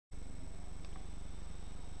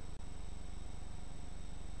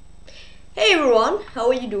Hey everyone, how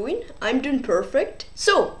are you doing? I'm doing perfect.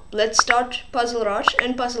 So, let's start Puzzle Rush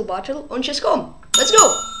and Puzzle Battle on Chess.com. Let's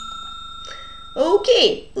go!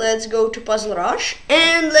 Okay, let's go to Puzzle Rush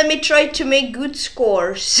and let me try to make good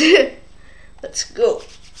scores. Let's go.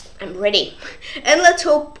 I'm ready. And let's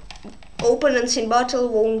hope opponents in battle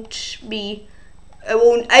won't be... I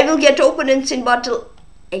will get opponents in battle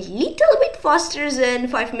a little bit faster than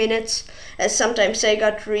 5 minutes, as sometimes I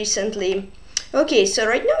got recently. Okay, so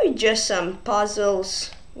right now it's just some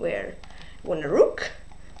puzzles where I want a rook.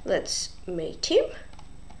 Let's mate him.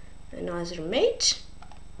 Another mate.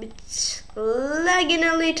 It's lagging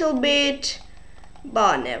a little bit,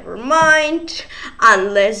 but never mind.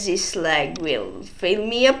 Unless this lag will fail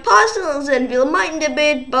me a puzzle, then we'll mind a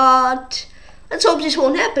bit, but let's hope this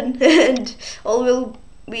won't happen and all will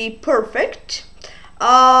be perfect.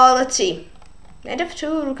 Let's see. Knight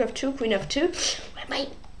f2, rook f2, queen f2. Where am I?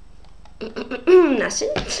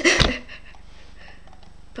 Nothing.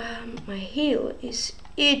 But my heel is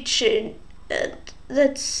itching.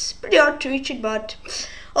 That's pretty hard to reach it, but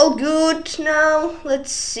all good now.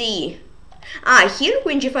 Let's see. Here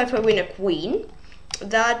queen g5, I win a queen.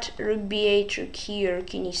 That rook b8, rook here,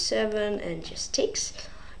 king e7, and just takes.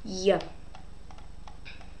 Yeah.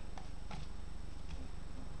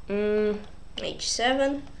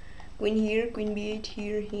 h7, queen here, queen b8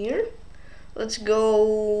 here, here. Let's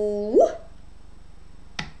go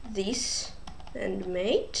this and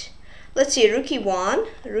mate. Let's see, rook e1,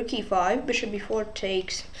 rook e5, bishop e4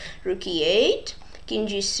 takes, rook e8, king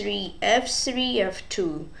g3, f3,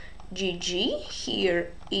 f2, gg.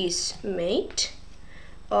 Here is mate.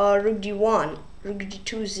 Rook d1, rook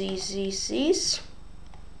d2, this.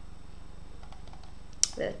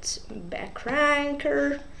 That's back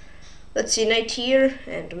ranker. Let's see, knight here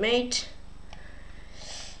and mate.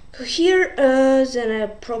 Go here, then I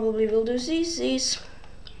probably will do this,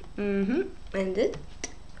 and it.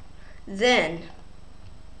 Then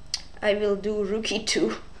I will do rook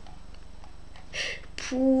e2.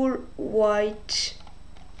 Poor white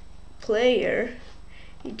player,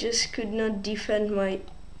 he just could not defend my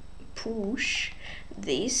push.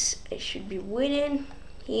 This, I should be winning.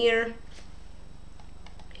 Here,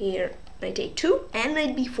 knight a2 and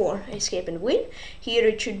knight b4, I escape and win. Here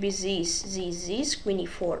it should be this, queen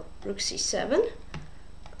e4, rook c7,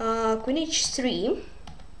 queen h3,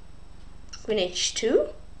 queen h2.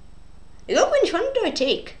 You go queen h1, do I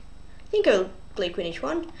take? I think I'll play queen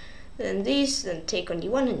h1, then this, then take on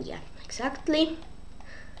d1, and yeah, exactly.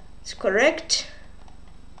 It's correct.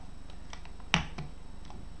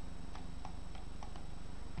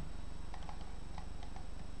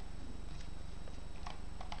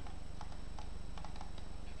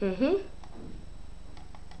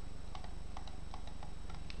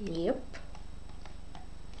 Yep.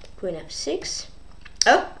 Queen f6.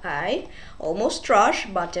 Oh, I almost rush,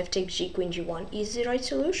 but f takes g, queen g1 is the right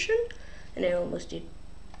solution. And I almost did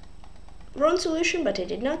wrong solution, but I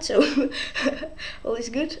did not, so all is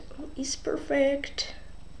good, all is perfect.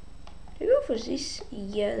 I go for this,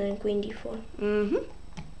 yeah, then queen d4.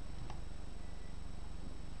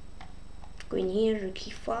 Queen here, rook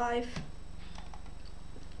e5.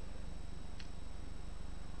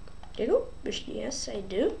 There you go. Yes, I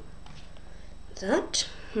do that.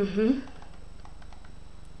 Where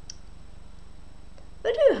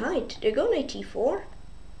do you hide? Do you go knight e4?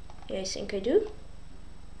 Yeah, I think I do.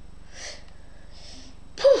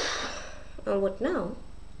 And what now?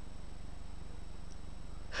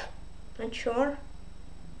 Not sure.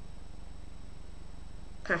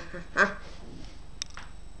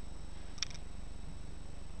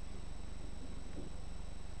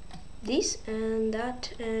 This and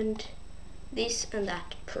that and this and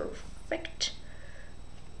that. Perfect.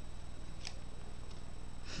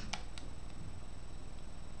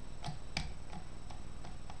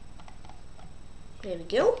 There we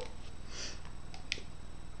go.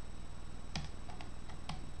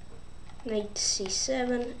 Knight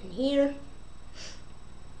c7 and here.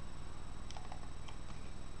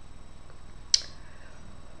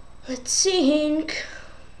 Let's see.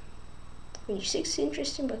 Queen g6 is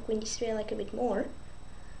interesting, but queen d3 I like a bit more.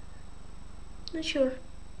 Not sure.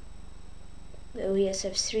 Oh, he has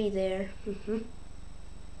f3 there.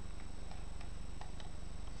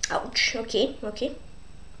 Ouch. Okay.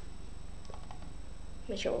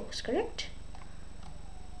 Make sure it was correct.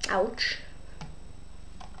 Ouch.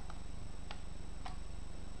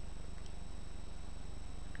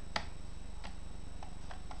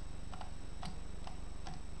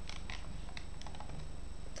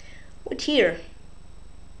 What here?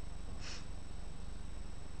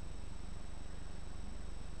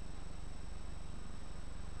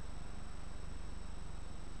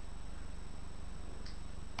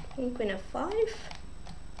 Queen f5.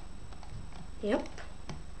 Yep.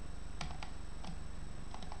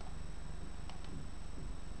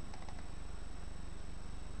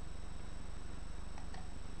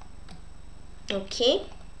 Okay.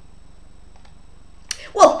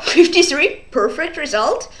 Well, 53, perfect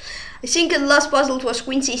result. I think the last puzzle was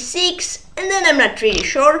Queen c6, and then I'm not really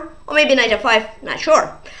sure. Or maybe Knight f5, not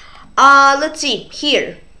sure. Let's see,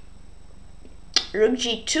 here. Rook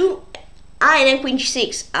g2, and then Queen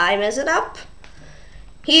g6. I mess it up.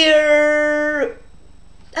 Here,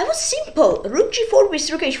 that was simple. Rook g4 with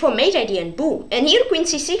Rook h4 mate idea, and boom. And here Queen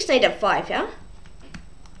c6, Knight f5, yeah?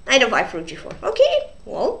 Knight f5, Rook g4. Okay,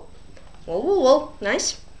 well,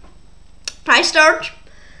 nice. Nice start.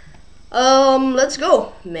 Let's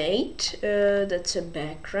go. Mate, that's a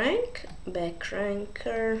back rank. Back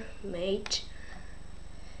ranker, mate.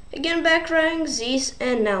 Again back rank, this,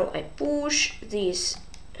 and now I push this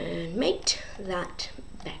and mate, that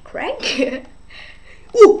back rank.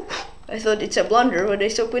 Ooh, I thought it's a blunder when I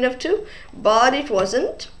saw Queen f2, but it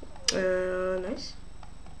wasn't. Nice.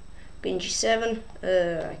 Queen g7,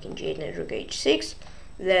 I can g8 and Rook h6.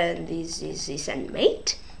 Then this and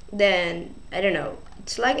mate. Then, I don't know,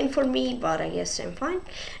 it's lagging for me, but I guess I'm fine.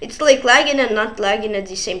 It's like lagging and not lagging at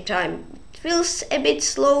the same time. It feels a bit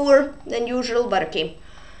slower than usual, but okay.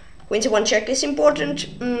 Queen c1 check is important.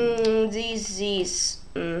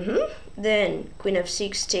 Then Queen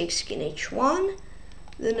f6 takes King h1.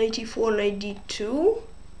 Then knight e4, knight d2.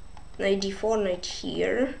 Knight d4, knight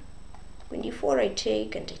here. Queen d4 I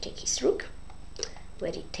take, and I take his rook.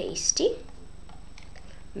 Very tasty.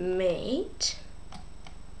 Mate.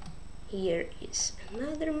 Here is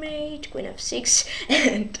another mate, Queen f6,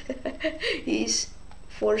 and he's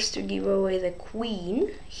forced to give away the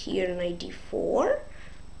queen. Here knight d4,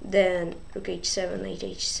 then Rook h7, knight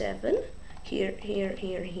h7, here.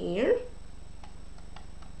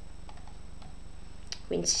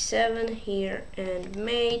 Queen c7, here, and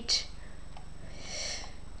mate.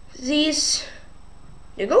 This,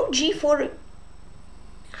 you go g4.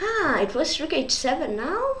 It was Rook h7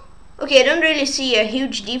 now? Okay, I don't really see a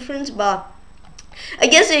huge difference, but I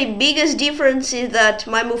guess the biggest difference is that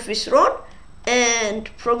my move is wrong, and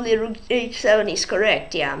probably Rook h7 is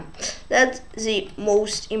correct, yeah. That's the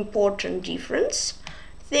most important difference.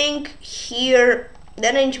 I think here,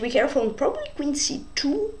 then I need to be careful, and probably Queen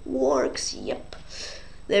c2 works, yep.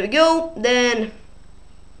 There we go, then,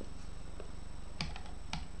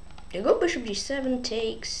 there you go, Bishop g7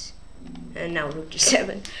 takes, and now Rook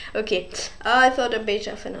g7. Okay, I thought a bit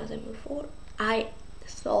of another move order.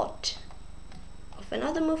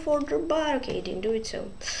 But okay, I didn't do it, so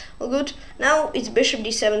all good. Now it's Bishop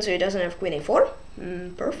d7, so he doesn't have Queen a4.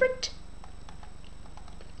 Perfect.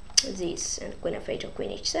 This and Queen f8 or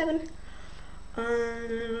Queen h7.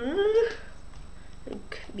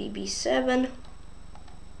 Rook bb7.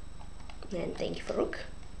 And thank you for rook.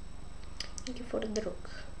 Thank you for the rook.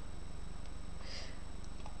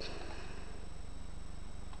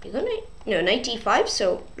 Knight e5,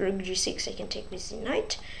 so Rook g6 I can take with the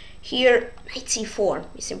knight. Here, knight c4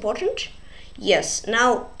 is important. Yes,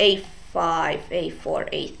 now a5, a4,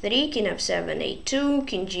 a3, king f7, a2,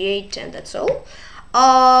 king g8, and that's all.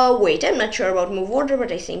 Wait, I'm not sure about move order,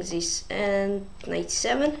 but I think this and knight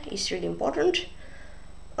 7 is really important.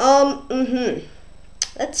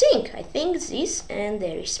 Let's think. I think this, and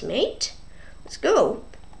there is mate. Let's go.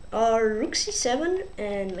 Rook c7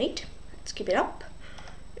 and mate. Let's keep it up.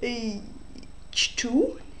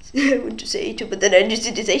 h2. I want to say h2, but then I just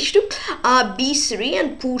did this h2. b3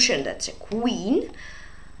 and push, and that's a queen.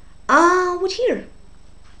 What here?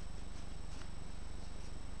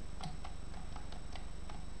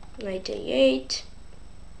 Knight a8.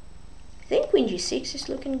 I think queen g6 is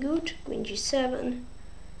looking good. Queen g7.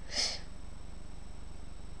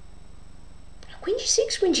 Queen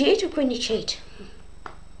g6, queen g8, or queen h8?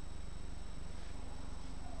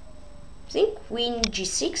 I think queen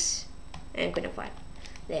g6 and queen f5.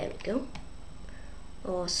 There we go.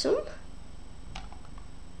 Awesome.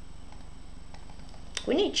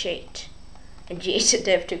 Queen h8 and g8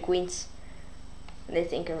 they have two queens. And I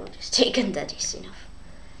think I will just take, and that is enough.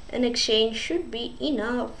 An exchange should be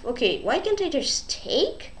enough. Okay, why can't I just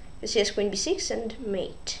take? Because he has queen b6 and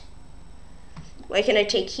mate. Why can I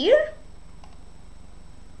take here?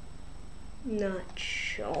 Not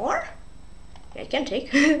sure. I can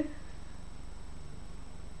take.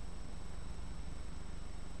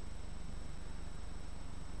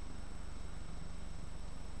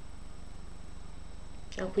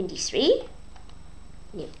 Now queen d3.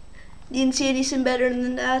 Yeah. Didn't see anything better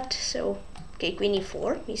than that. So, okay, queen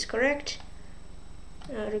e4 is correct.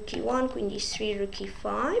 Rook e1, queen d3, rook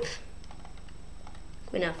e5.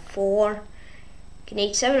 Queen f4, king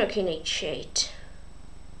h7 or king h8?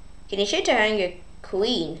 King h8 I hang a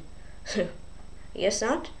queen. I guess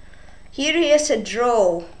not. Here he has a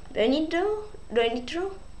draw. Do I need draw? Do I need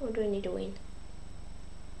draw? Or do I need a win?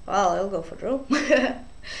 Well, I'll go for draw.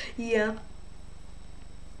 Yeah.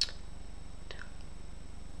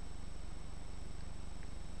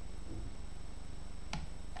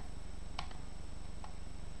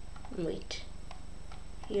 Wait.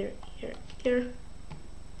 Here.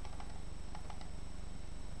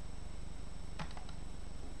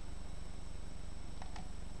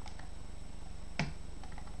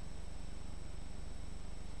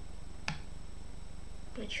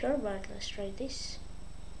 Not sure, but let's try this.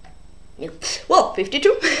 Yeah. Well,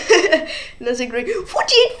 52. That's a great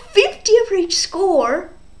 4850 average score.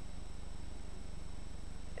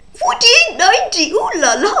 4890. Ooh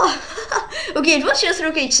la la. Okay, it was just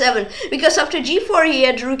rook h7 because after g4 he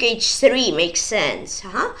had rook h3. Makes sense,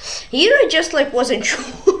 huh? Here I just like wasn't sure.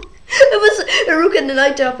 It was a rook and the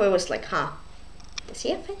knight up. I was like, huh? Does he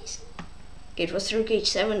have anything? Okay, it was rook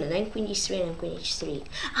h7 and then queen d3 and then queen h3.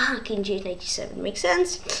 Ah, king g8 97. Makes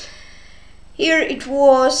sense. Here it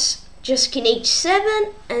was just king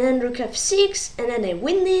h7 and then rook f6 and then I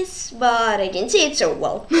win this, but I didn't see it so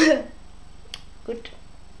well. Good.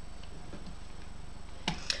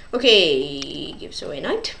 Okay, gives away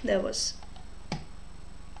knight. That was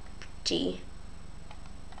pretty.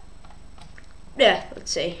 Yeah,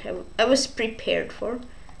 let's say I was prepared for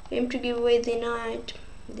him to give away the knight.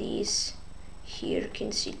 These here,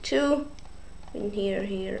 king c2, queen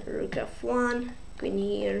here, rook f1, queen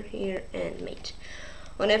here, and mate.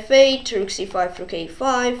 On f8, rook c5, rook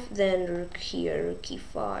a5, then rook here, rook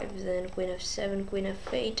e5, then queen f7, queen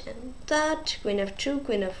f8, and that, queen f2,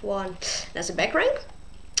 queen f1. That's a back rank.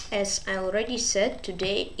 As I already said,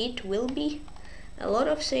 today it will be a lot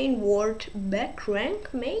of saying word back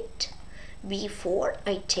rank, mate. b4,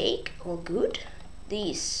 I take, all good.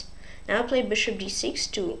 These. Now I play bishop d6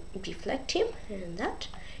 to deflect him, and that.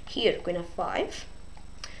 Here, queen f5.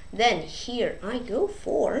 Then here I go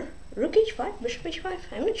for rook h5, bishop h5.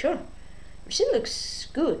 I'm not sure. Everything looks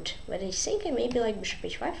good, but I think I maybe like bishop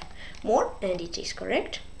h5 more, and it is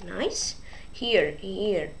correct. Nice. Here,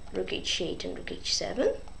 rook h8 and rook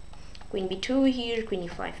h7. Queen b2 here, queen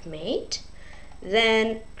e5 mate.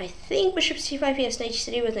 Then I think bishop c5 he has knight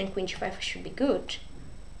h3, but then queen g5 should be good.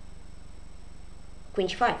 Queen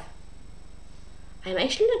g5. I'm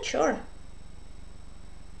actually not sure.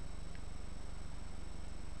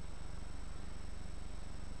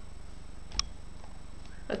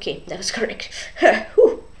 Okay, that was correct.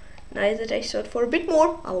 Nice that I thought for a bit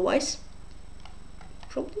more, otherwise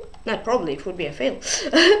probably it would be a fail.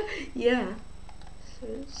 Yeah.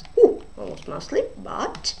 So almost mostly,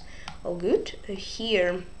 but all good.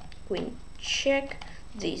 Here queen check,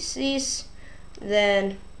 this is,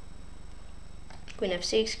 then queen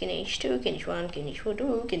f6, king h2, king h1, king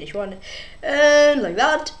h4, king h1, and like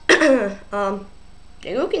that. There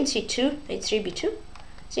you go, king c2, h3, b2.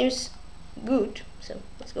 Seems good, so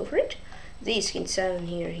let's go for it. This king 7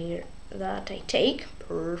 here, that I take,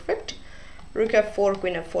 perfect. Rook f4,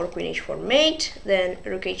 queen h4 mate, then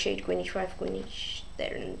rook h8, queen h5, queen h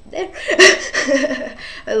there and there.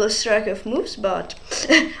 I lost track of moves, but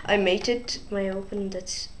I mated my open,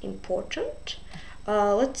 that's important.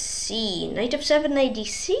 Let's see, knight f7, knight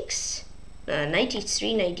d6, knight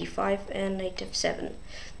h3, knight d5, and knight f7.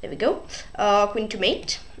 There we go. Queen to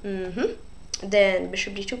mate. Then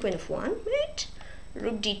bishop d2, queen f1 mate.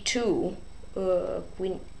 Rook d2,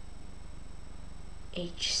 queen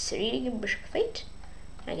h3, bishop f8.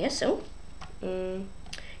 I guess so. King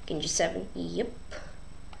g7, yep.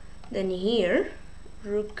 Then here,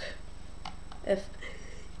 rook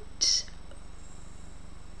f8.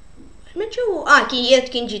 I'm not sure.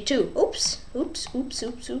 King g2. Oops.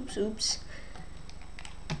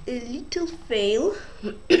 A little fail.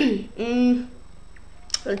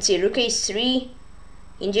 Let's see, rook h3,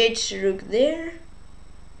 engage rook there.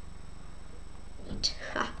 Wait,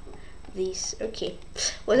 this, okay.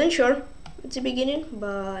 Wasn't sure at the beginning,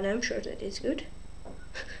 but I'm sure that it's good.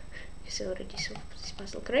 Because I already solved this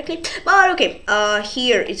puzzle correctly. But okay,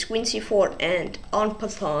 here it's queen c4 and on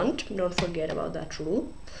PATRON. Don't forget about that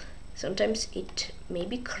rule. Sometimes it may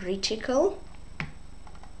be critical.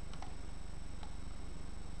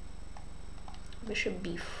 Bishop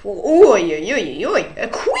b4. Oi, a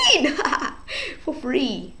queen! For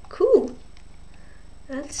free. Cool.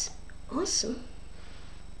 That's awesome.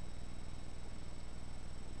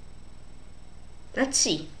 Let's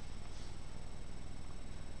see.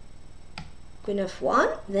 Queen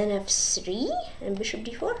f1, then f3, and bishop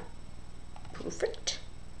d4. Perfect.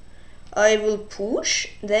 I will push,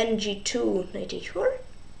 then g2, knight h4,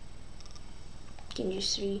 king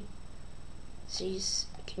g3, this,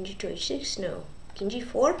 king g2, h6, no, king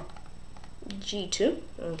g4, g2,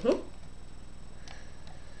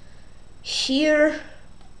 here,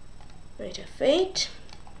 knight f8,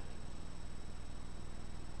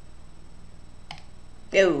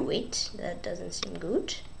 oh wait, that doesn't seem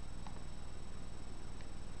good.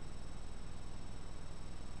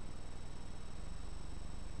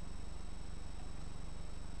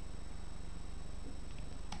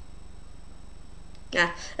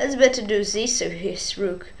 Let's better do this so his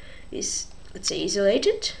rook is, let's say,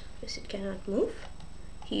 isolated, because it cannot move.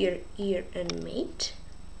 Here, here, and mate.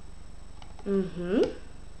 Knight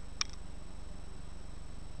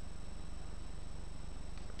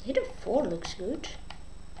f4 looks good.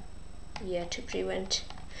 Yeah, to prevent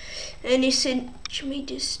anything which may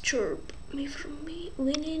disturb me from me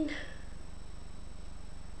winning.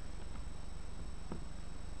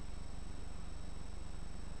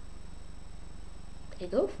 I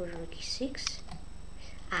go for rook e6.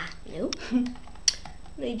 No.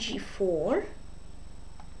 Knight g4.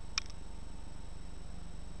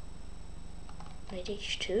 Knight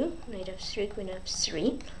h2. Knight f3. Queen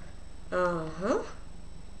f3.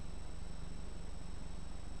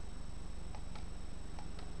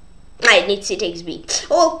 Knight c takes b.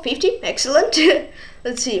 Oh, 50. Excellent.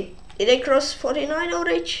 Let's see. Did I cross 49 or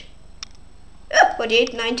h? Yeah,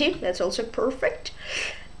 48, 90. That's also perfect.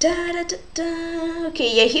 Okay,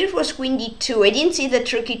 yeah, here was queen d2. I didn't see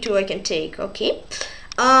that rook e2 I can take. Okay.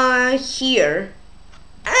 Here.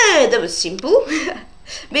 That was simple.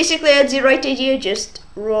 Basically, I had the right idea, just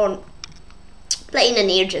run plain and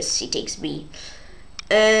here, just c takes b.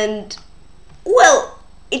 And, well,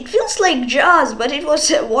 it feels like jazz, but it was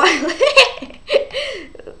a while.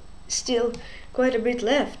 Still quite a bit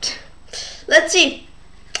left. Let's see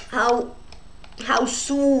how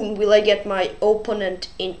soon will I get my opponent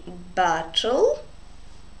in battle.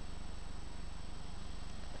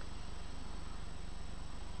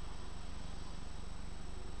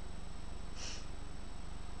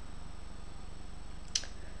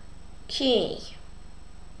 Okay.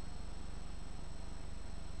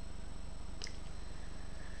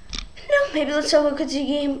 Now maybe let's have a look at the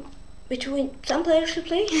game between some players who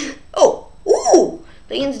play. Oh, ooh,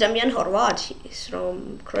 against DemjanHorvat. He's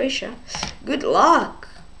from Croatia. Good luck.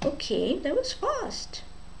 Okay, that was fast.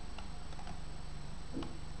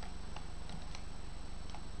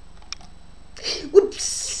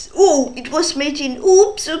 Oops. Oh, it was mating.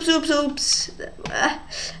 Oops, oops, oops, oops. I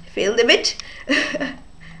failed a bit.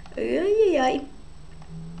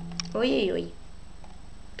 Oi.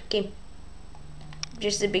 Okay.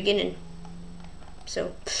 Just the beginning.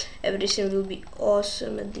 So, everything will be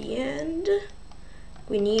awesome at the end.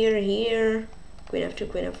 Queen here. Queen f2,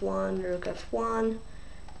 queen f1, rook f1.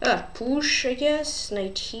 Push, I guess.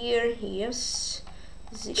 Knight here, yes.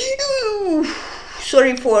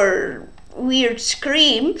 Sorry for weird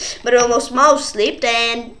scream, but I almost mouse slipped,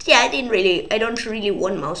 and yeah, I don't really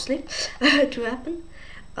want mouse slip to happen.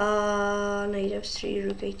 Knight f3,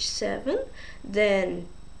 rook h7. Then,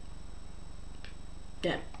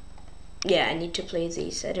 yeah, I need to play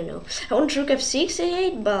this. I don't know. I want rook f6,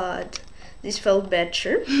 a8, but this felt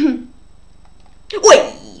better.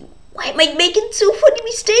 Wait, why am I making so funny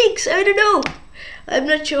mistakes? I don't know. I'm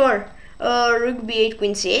not sure. Rook b8,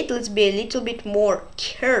 queen c8. Let's be a little bit more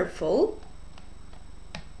careful.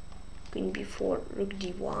 Queen b4, rook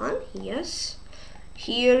d1. Yes.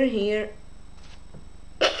 Here.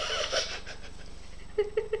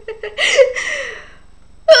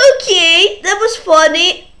 Okay, that was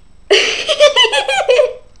funny.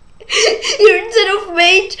 Here, instead of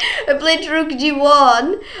mate, I played rook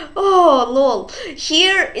g1. Oh, lol.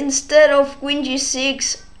 Here, instead of queen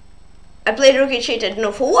g6, I played rook h8. I don't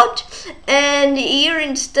know for what. And here,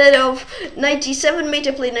 instead of knight e7 mate,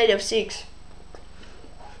 I played knight f6.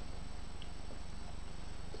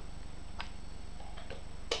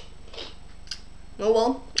 Oh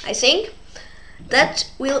well, I think that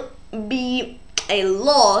will be a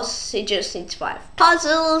loss. It just needs 5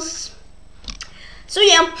 puzzles. So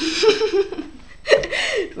yeah,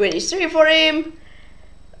 23 for him.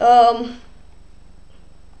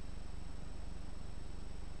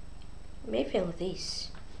 May fail this.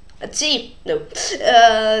 Let's see. No.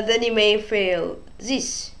 Then he may fail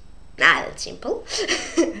this. That's simple.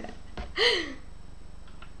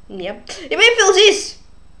 Yep. He may fail this.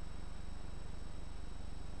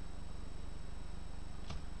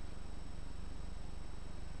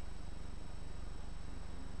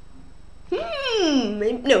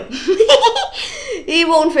 No. He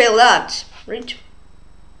won't fail that, right?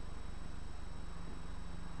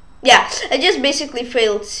 yeah, I just basically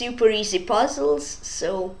failed super easy puzzles,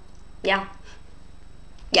 so yeah.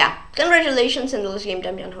 Yeah, congratulations in this game,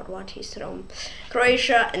 DemjanHorvat. He's from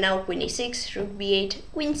Croatia, and now queen e6, rook b8,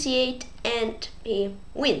 queen c8, and he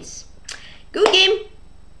wins. Good game,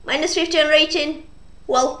 -50 on rating.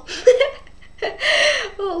 Well,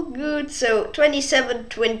 oh good. So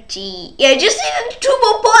 27-20. Yeah, I just needed 2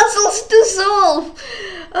 more puzzles to solve.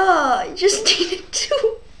 I just needed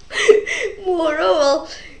 2 more. Oh well,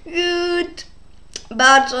 good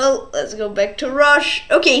battle. Let's go back to rush.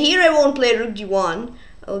 Okay, here I won't play rook d1.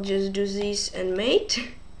 I'll just do this and mate.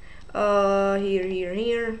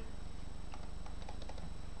 Here.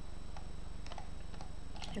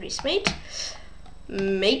 Race mate.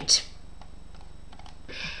 Mate.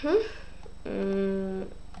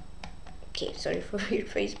 Okay, sorry for your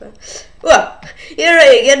face, but well, here I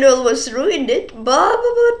again almost ruined it. But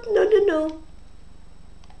no.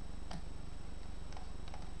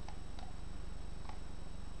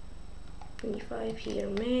 25 here,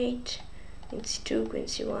 mate. Queen c2, queen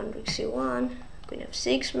c1, rook c1, queen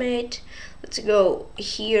f6, mate. Let's go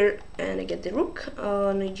here and I get the rook.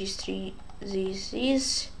 Knight g3, this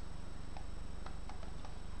is.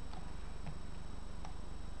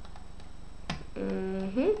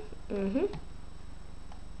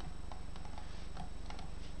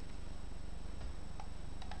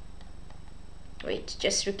 Wait,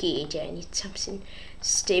 just rook e8. I need something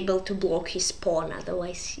stable to block his pawn,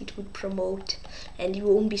 otherwise it would promote and it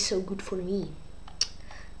won't be so good for me.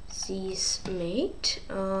 This mate.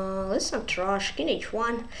 Let's not rush. King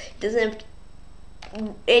h1 doesn't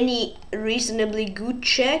have any reasonably good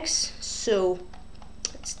checks, so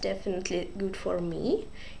it's definitely good for me.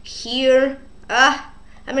 Here,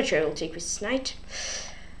 I'm not sure I will take with this knight.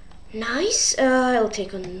 Nice. I'll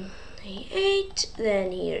take on a8,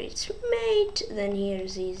 then here it's mate, then here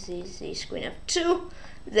this queen f2,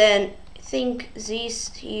 then I think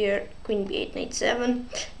this here queen b8, knight 7.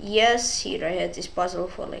 Yes, here I had this puzzle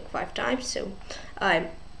for like 5 times, so I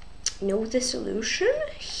know the solution.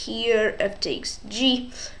 Here f takes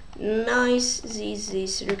g. Nice.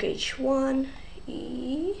 This rook h1,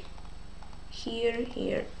 e. Here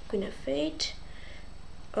queen f8,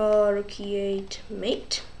 rook e8,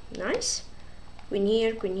 mate. Nice. Queen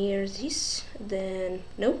here, this, then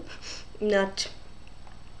nope, not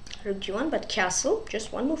rook g1, but castle,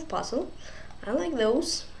 just 1 move puzzle. I like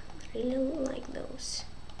those, really like those.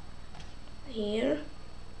 Here,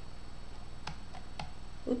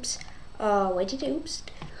 oops, why did I oops?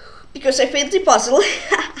 Because I failed the puzzle.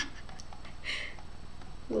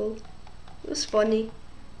 Well, it was funny.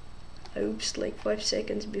 I oopsed like 5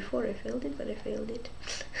 seconds before I failed it, but I failed it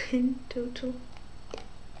in total.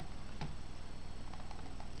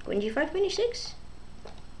 Queen g5, queen e6.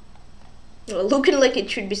 Well, looking like it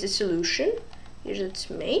should be the solution. Here's its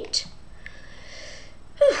mate.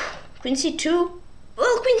 Queen c2.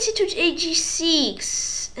 Well, queen c2 to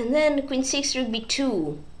g6, and then queen 6 rook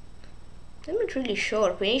b2. I'm not really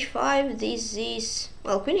sure. Queen h5. This.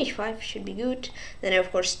 Well, queen h5 should be good. Then I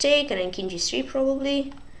of course take, and then king g3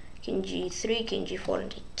 probably. King g3, king g4,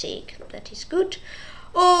 and I take. That is good.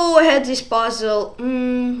 Oh, I had this puzzle.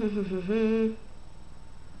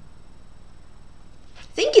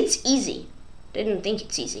 Think it's easy. Didn't think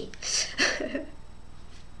it's easy.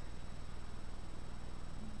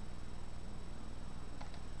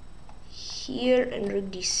 Here and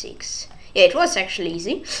rook d6. Yeah, it was actually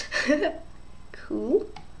easy. Cool.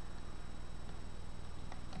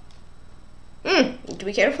 Need to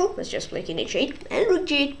be careful. Let's just play king h8 and rook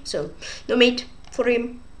g8. So no mate for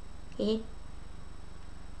him.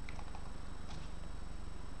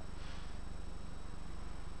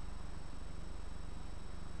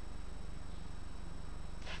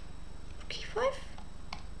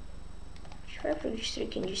 Rook g3,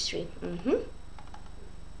 king g3.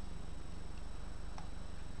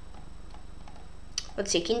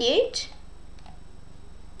 Let's see, king d8.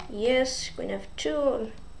 Yes, queen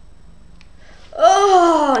f2.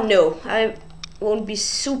 Oh no, I won't be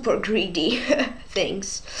super greedy.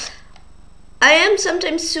 Thanks. I am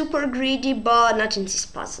sometimes super greedy, but not in this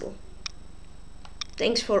puzzle.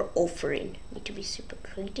 Thanks for offering me to be super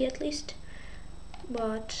greedy at least.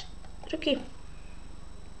 But okay.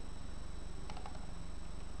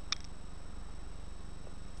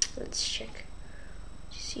 Let's check.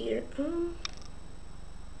 See here.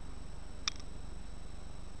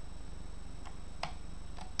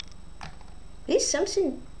 This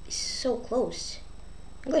something is so close.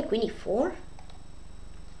 Like queen e4.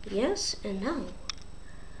 Yes, and now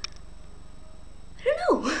I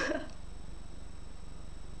don't know.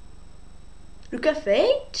 Rook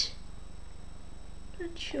f8.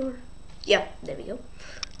 Not sure. Yeah, there we go.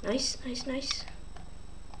 Nice, nice, nice.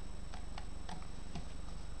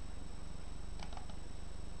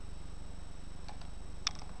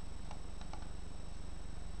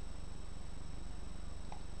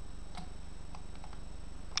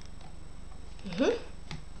 Mm-hmm.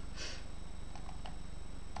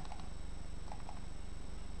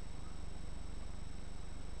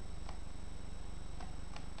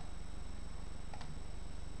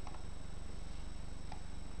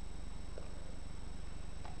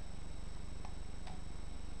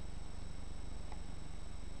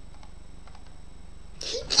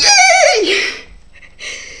 Yay!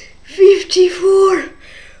 54.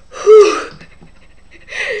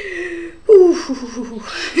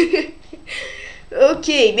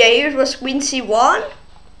 Okay, yeah, here was queen c1.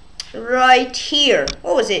 Right here.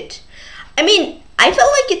 What was it? I mean, I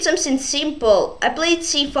felt like it's something simple. I played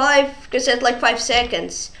c5 because I had like 5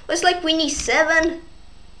 seconds. It was like queen e7.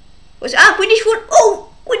 Was queen h4. Oh,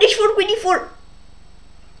 queen h4, queen e4.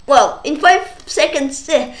 Well, in 5 seconds,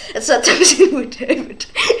 that's not something I would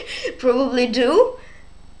probably do.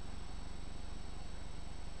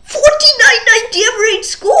 49.90 average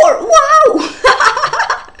score. Wow.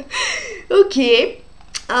 Okay.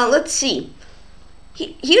 Let's see.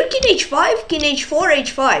 Here king h5, king h4,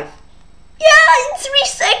 h5. Yeah, in 3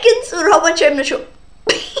 seconds, or how much, I'm not sure.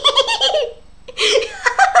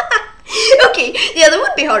 Okay, yeah, that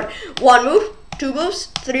would be hard. 1 move, 2 moves,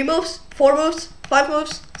 3 moves, 4 moves, 5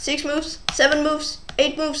 moves, 6 moves, 7 moves,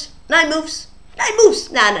 8 moves, 9 moves, 9 moves.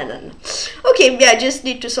 No. Okay, yeah, I just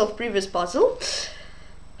need to solve previous puzzle.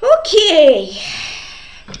 Okay.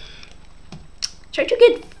 Try to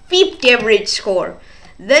get 50 average score.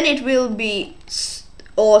 Then it will be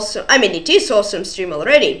awesome. I mean, it is awesome stream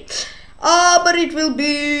already. But it will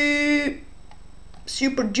be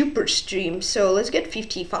super duper stream. So let's get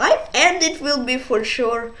 55, and it will be for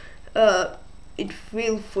sure. It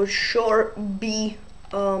will for sure be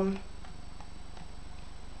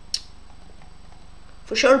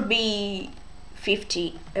for sure be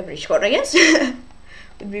 50 average score, I guess.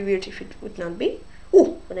 Would be weird if it would not be.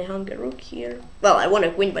 Oh, but I hung a rook here. Well, I want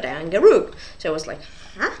to win, but I hung a rook. So I was like,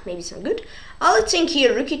 maybe it's not good. Let's think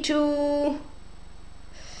here. Rook e2.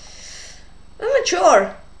 I'm not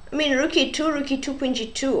sure. I mean, rook e2, rook e2, queen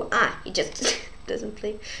g2. He just doesn't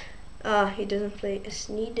play. He doesn't play as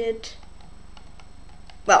needed.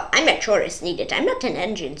 Well, I'm not sure as needed. I'm not an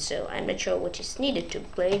engine, so I'm not sure what is needed to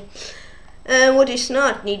play. What is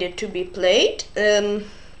not needed to be played.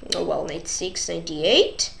 Oh, well, knight 6, knight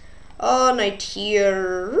d8. Knight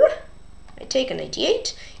here. I take a knight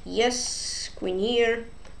d8. Yes, queen here.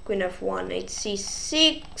 Queen f1, knight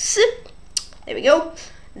c6. There we go.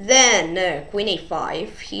 Then queen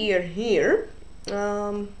a5 here.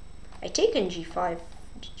 I take on g5,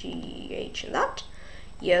 gh, and that.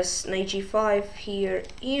 Yes, knight g5 here.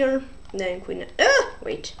 Then queen.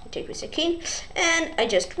 Wait, I take with a king, and I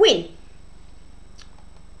just win.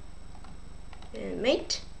 And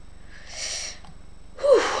mate.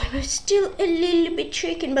 Whew, I'm still a little bit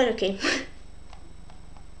shaken, but okay.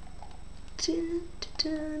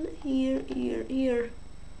 Here.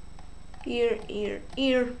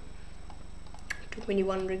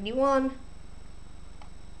 221, rook d1.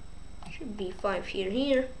 Should be 5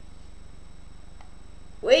 here.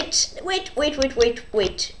 Wait.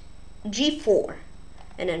 G4.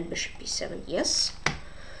 And then bishop b7, yes.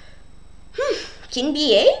 King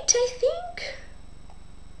b8, I think.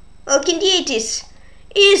 Well, king d8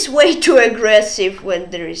 is way too aggressive when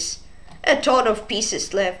there is a ton of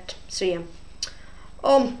pieces left. So yeah.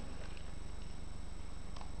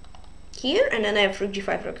 Here, and then I have rook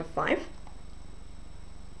g5, rook f5.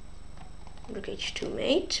 Rook h2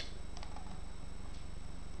 mate.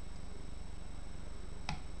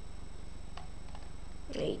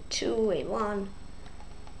 a2, a1,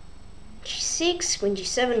 g6, queen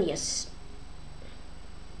g7, yes.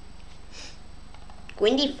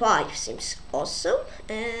 Queen d5 seems awesome,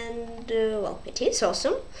 and well, it is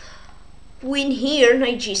awesome. Queen here,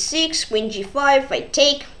 knight g6, queen g5, I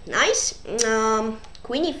take, nice.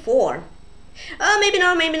 Queen e4. Maybe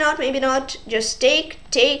not. Just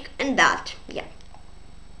take, and that. Yeah.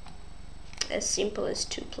 As simple as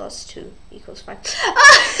 2 + 2 = 5.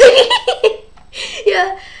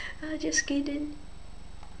 Yeah, just kidding.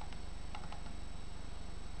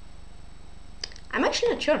 I'm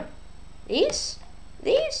actually not sure. This?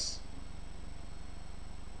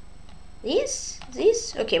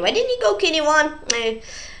 Okay, why didn't he go king e1? I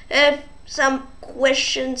have some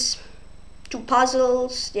questions to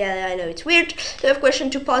puzzles. Yeah, I know it's weird to have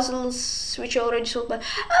questions to puzzles which I already solved, but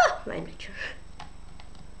I'm not sure.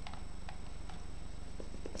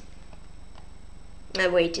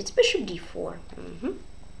 Wait, it's bishop d4.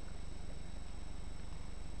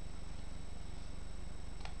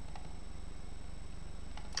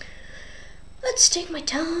 take my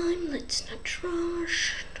time. Let's not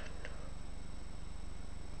rush.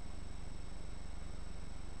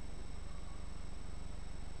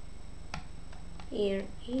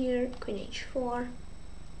 Here, queen h4.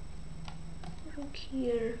 Rook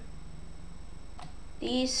here.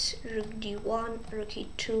 This, rook d1, rook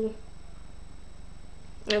e2.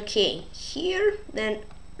 Okay, here, then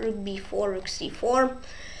rook b4, rook c4.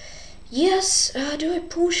 Yes, do I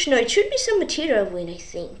push? No, it should be some material win, I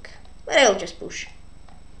think. But I'll just push.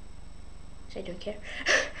 So I don't care.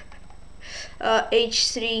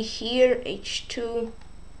 h3 here, h2.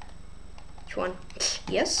 Which one?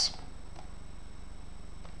 Yes.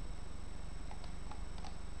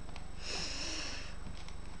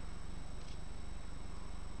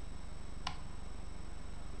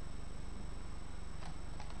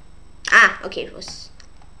 Ah, okay, it was...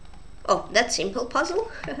 Oh, that simple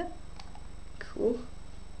puzzle. Cool.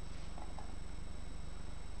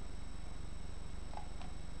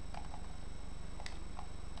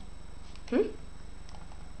 Hmm?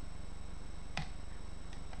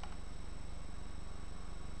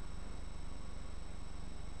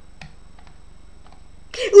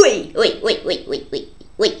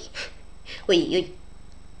 Wait.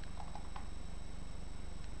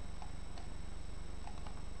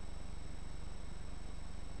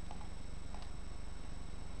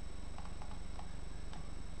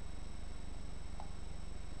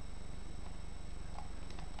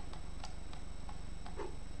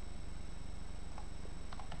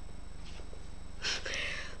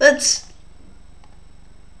 Let's...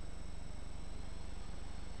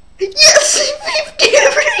 Yes! 50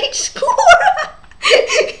 average score!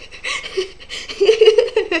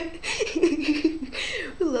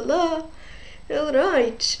 Ooh la la.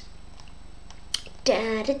 Alright.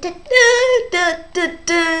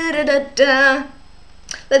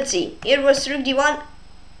 Let's see. Here was rook d1.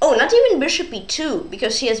 Oh, not even bishop e2,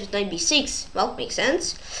 because he has knight b6. Well, makes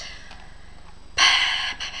sense.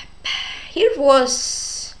 Here was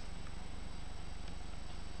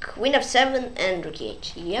queen f7 and rook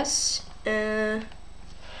e8. Yes.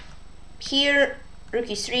 Here, rook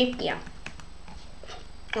e3. Yeah.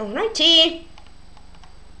 Alrighty.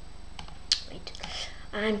 Wait,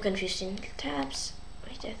 I'm confused in tabs.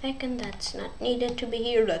 Wait a second. That's not needed to be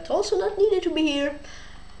here. That's also not needed to be here.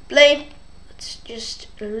 Play. Let's just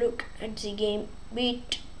look at the game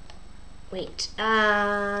beat. Wait.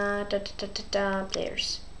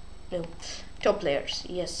 Players. No, top players.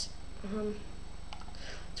 Yes.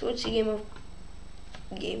 So what's the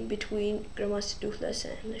game between Grandmaster Douglas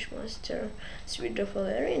and English Master Sweet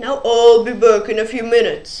Valerie? Now I'll be back in a few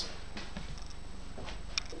minutes.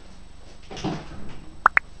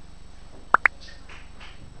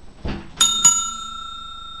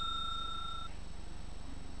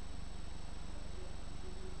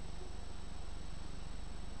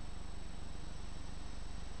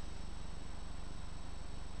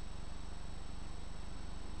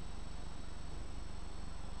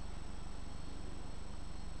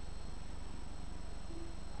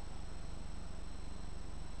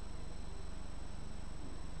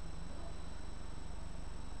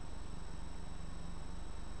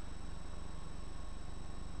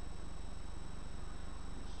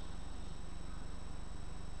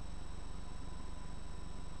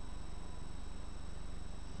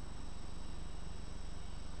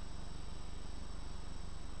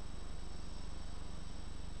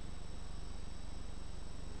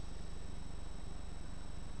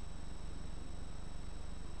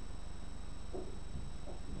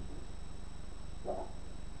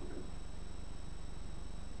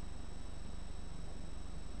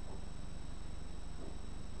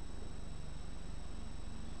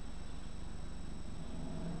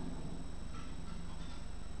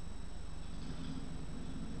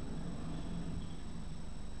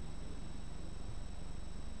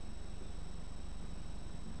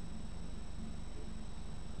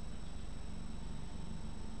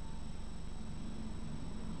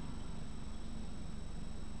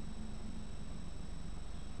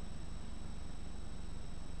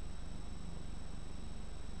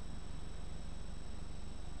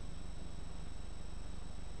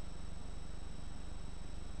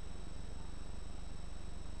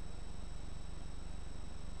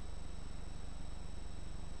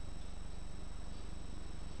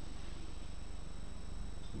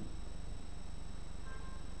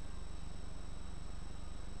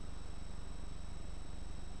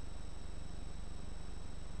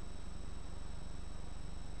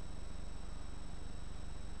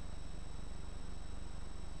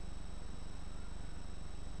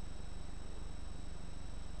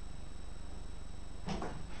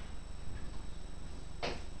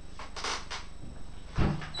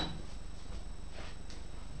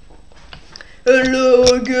 Hello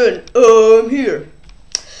again. I'm here.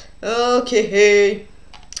 Okay,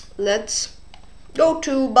 let's go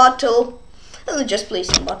to battle. I'll just play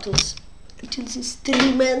some battles until this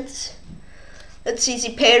 3 months. Let's see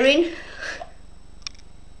the pairing.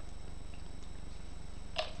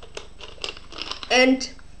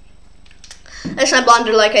 And let's not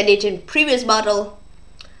blunder like I did in previous battle,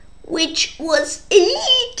 which was a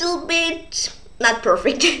little bit not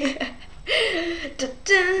perfect.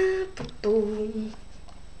 Boom.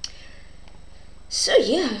 So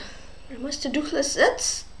yeah, I must do less.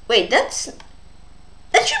 That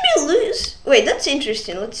should be loose. Wait, that's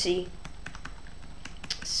interesting. Let's see.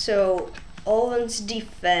 So Owen's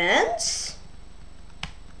defense.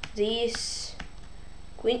 This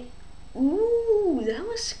queen. Ooh, that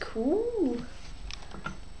was cool.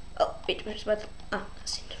 Oh wait, where's battle? Ah,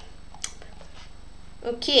 that's it.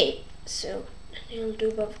 Okay, so Daniel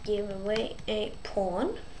Dubov gave away a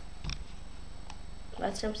pawn.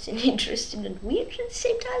 That's something interesting and weird at the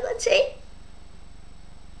same time, let's say.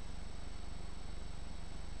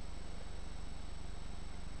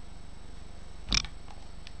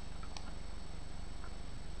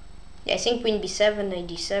 Yeah, I think queen b7, knight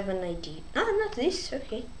d7, knight d... Ah, not this,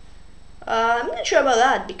 okay. I'm not sure about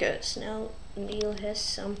that because now Neil has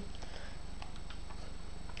some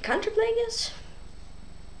counterplay, I guess.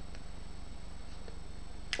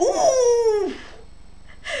 Ooh!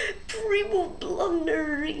 Primo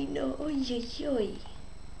blunderino, oi oi oi.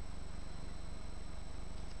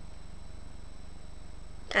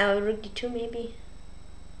 Rook d2 maybe.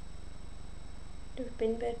 Would have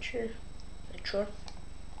been better. Not sure.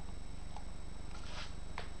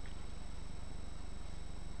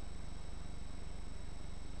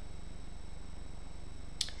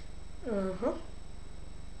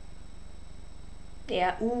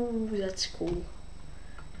 Yeah, ooh, that's cool.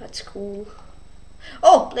 That's cool.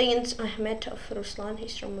 Oh, playing AkhmetovRuslan,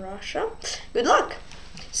 he's from Russia. Good luck.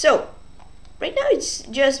 So, right now it's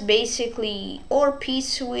just basically or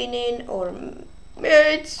piece winning or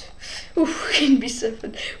mates. Ooh, queen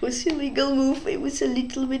b7 was a legal move. It was a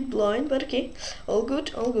little bit blind, but okay. All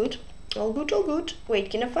good, all good. All good, all good. Wait,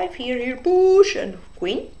 king f5 here, push, and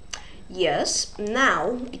queen. Yes,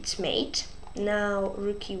 now it's mate. Now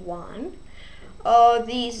rook e1.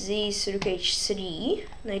 This is rook h3,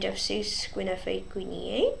 knight f6, queen f8, queen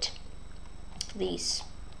e8. This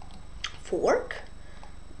fork.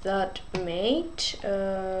 That mate.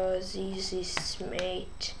 This is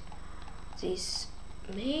mate. This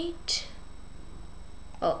mate.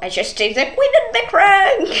 Oh, I just take the queen and back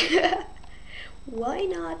rank. Why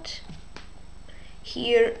not?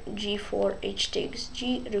 Here g4, h takes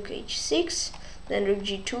g, rook h6, then rook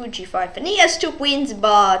g2, g5, and he has 2 queens,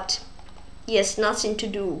 but he has nothing to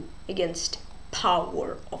do against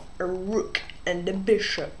power of a rook and a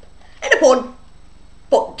bishop and a pawn.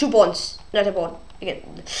 2 pawns, not a pawn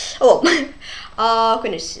again. Oh well.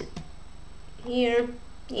 Queen is here,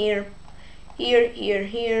 here, here, here,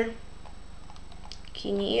 here,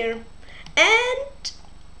 king here, and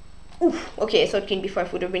oof. Okay, I thought king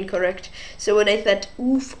b5 would have been correct. So when I thought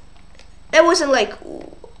oof, I wasn't like,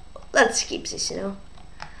 ooh, let's skip this, you know.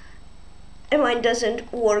 And mine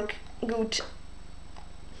doesn't work good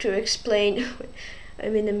to explain.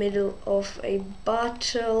 I'm in the middle of a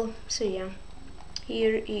battle. So yeah,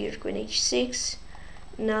 here, queen h6.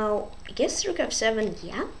 Now I guess rook f7.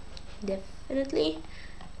 Yeah, definitely.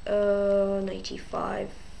 Knight e5.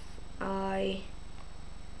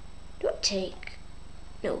 Do I take?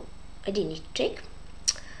 No, I didn't need to take.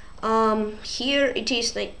 Here it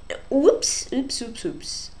is like, oops. It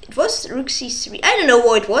was rook c3. I don't know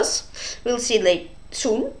what it was. We'll see later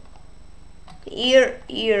soon. Here.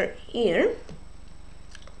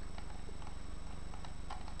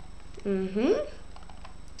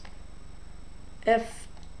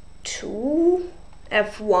 F2,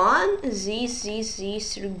 F1,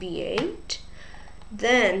 this, rook b8.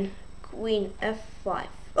 Then queen f5.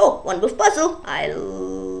 Oh, one move puzzle. I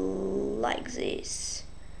like this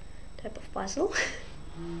type of puzzle.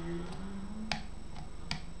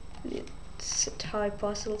 It's a tie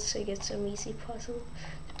puzzle, so I get some easy puzzle.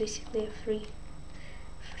 It's basically a free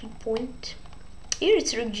point. Here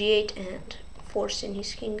it's rook g8 and forcing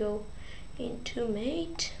his king go into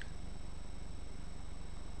mate.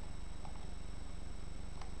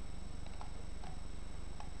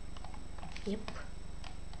 Yep.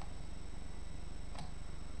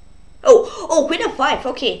 Oh, queen f5.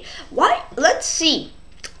 Okay. Why? Let's see.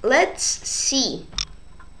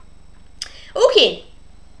 Okay.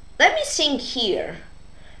 Let me think here.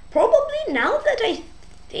 Probably now that I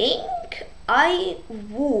think, I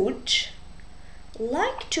would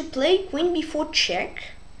like to play queen b4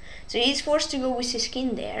 check. So he's forced to go with his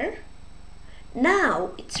king there.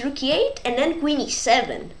 Now it's rook e8 and then queen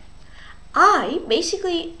e7. I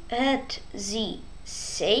basically had the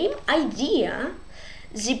same idea.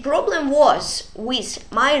 The problem was with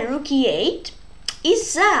my rook e8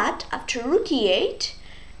 is that after rook e8,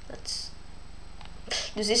 let's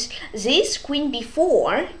do this queen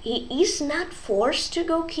b4, he is not forced to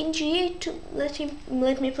go king g8 to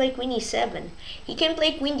let me play queen e7. He can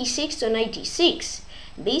play queen d6 to knight d6.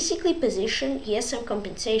 Basically position, he has some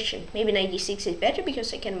compensation. Maybe knight d6 is better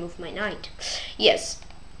because I can move my knight. Yes.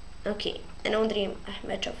 Okay, and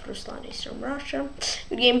AkhmetovRuslan is from Russia.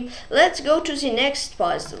 Good game. Let's go to the next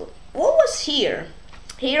puzzle. What was here?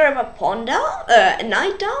 Here I have a pawn down, a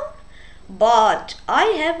knight down, but I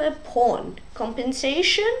have a pawn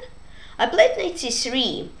compensation. I played knight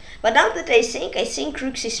c3, but now that I think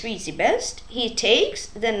rook c3 is the best. He takes,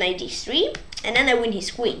 then knight d3, and then I win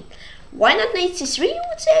his queen. Why not knight c3, you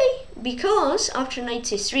would say? Because after knight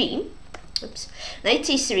c3, knight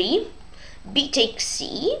c3, b takes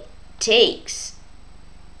c, takes,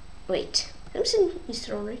 wait, something is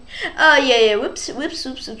wrong, right? Yeah, whoops.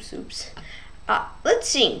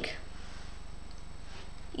 Let's think.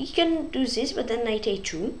 He can do this, but then knight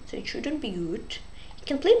a2, so it shouldn't be good. He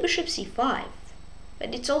can play bishop c5,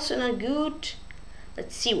 but it's also not good.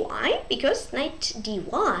 Let's see why. Because knight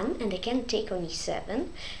d1 and I can take on e7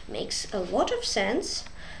 makes a lot of sense.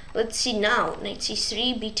 Let's see now. Knight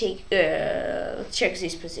c3, b take. Let's check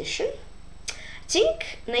this position. I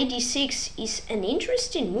think knight d6 is an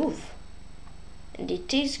interesting move, and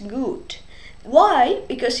it is good. Why?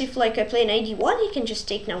 Because if like I play knight d1, he can just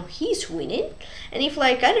take. Now he's winning, and if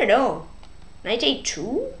like I don't know, knight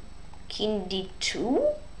a2, king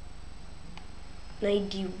d2, knight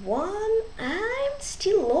d1, I'm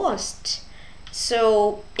still lost.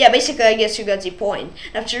 So yeah, basically I guess you got the point.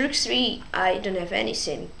 After rook 3, I don't have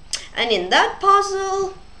anything, and in that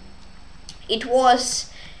puzzle, it was.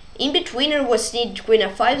 In betweener was need queen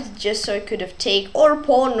f5 just so I could have take or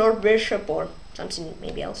pawn or bishop or something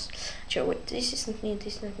maybe else. Sure, wait, this is not needed,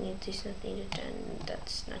 this is not needed, this is not needed, and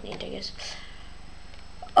that's not needed, I guess.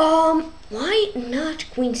 Why not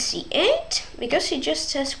queen c8? Because he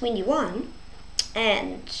just has queen d1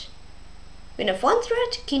 and queen f1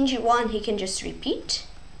 threat, king g1 he can just repeat.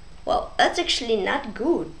 Well, that's actually not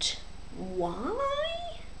good. Why?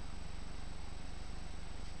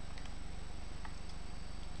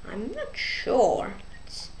 I'm not sure.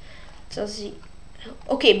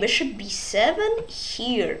 Okay, bishop b7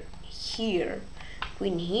 here,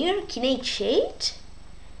 queen here, king h8.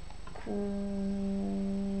 Ooh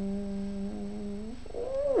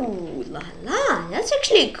la la, that's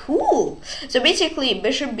actually cool. So basically,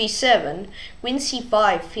 bishop b7, queen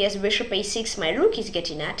c5. He has bishop a6. My rook is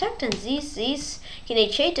getting attacked, and this king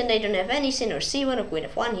h8, and I don't have anything, or c1 or queen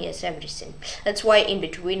f1. He has everything. That's why in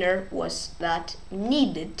betweener was that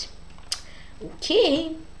needed.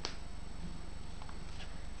 Okay.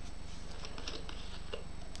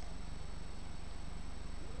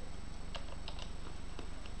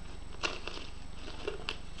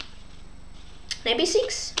 Knight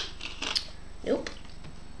b6? Nope.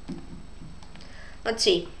 Let's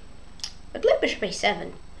see. I'd like bishop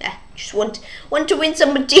a7. Just want to win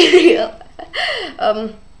some material.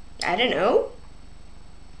 I don't know.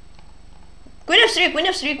 Queen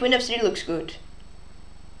f3 looks good.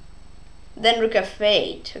 Then rook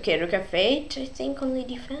f8. Okay, rook f8, I think only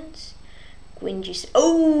defense. Queen g6.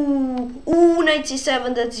 Oh, knight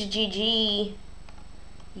c7, that's GG.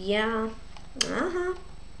 Yeah.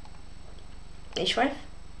 h5?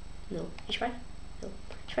 No. h5? No.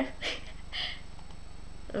 h5?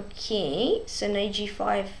 Okay, so knight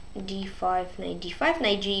g5, d5, knight d5,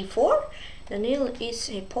 knight g4. Daniil is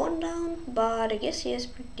a pawn down, but I guess he has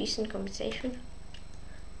pretty decent compensation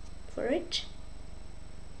for it.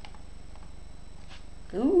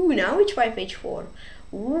 Ooh, now h5, h4.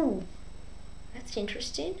 Ooh, that's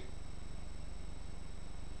interesting.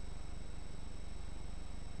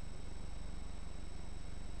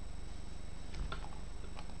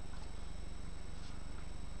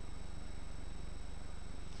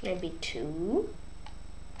 Maybe 2.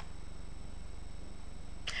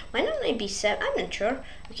 Why not knight b7? I'm not sure.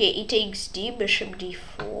 Okay, he takes d, bishop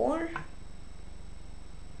d4.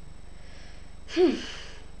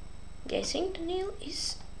 I think Daniil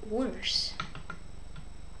is worse.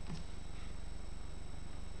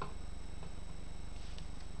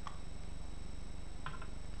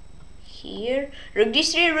 Here, rook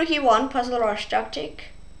d3, rook e1, puzzle rush tactic.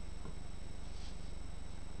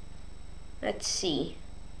 Let's see.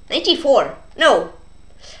 Knight e4. No.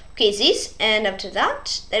 Okay, this, and after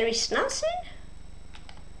that, there is nothing.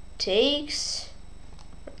 Takes.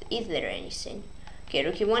 Is there anything? Okay,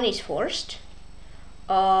 rook e1 is forced.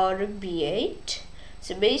 Rook b8.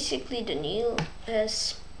 So basically Daniil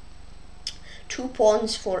has 2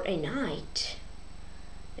 pawns for a knight.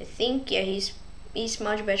 I think, yeah, he's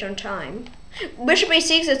much better on time. Bishop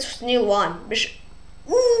a6, that's Daniil 1. Bishop.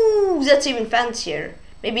 Ooh, that's even fancier.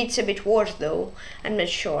 Maybe it's a bit worse though, I'm not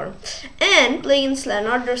sure. And playing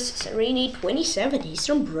Leonardo Cesarini 27, he's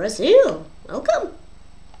from Brazil. Welcome.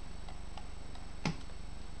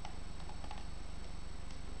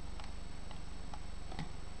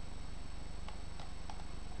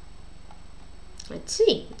 Let's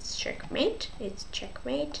see, it's checkmate, it's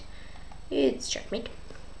checkmate, it's checkmate,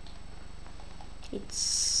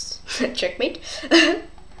 it's checkmate.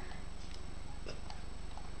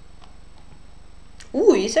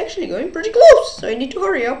 Ooh, he's actually going pretty close, so I need to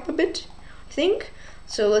hurry up a bit, I think.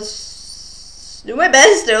 So let's do my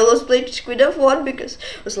best. I almost played queen f1 because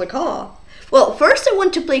I was like, ah. Well, first I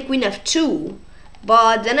want to play queen f2,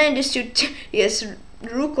 but then I understood, yes,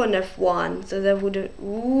 rook on f1, so that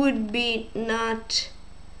would be not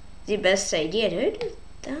the best idea. Did I do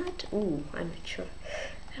that? Ooh, I'm not sure.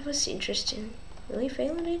 That was interesting. Will he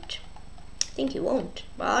fail at it? I think he won't,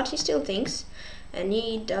 but he still thinks, and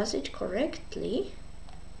he does it correctly.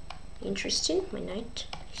 Interesting. My knight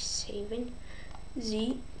is saving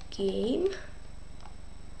the game.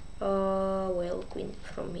 Well, queen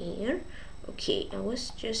from here. Okay, I was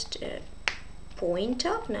just a point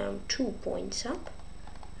up, now I'm 2 points up.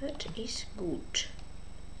 That is good.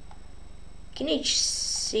 King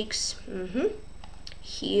h6,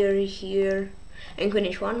 here, and queen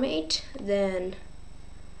h1 mate. Then,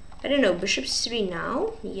 I don't know, bishop c3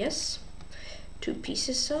 now, yes. 2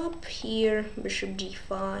 pieces up, here, bishop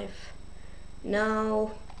d5.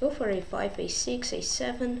 Now, go for a5, a6,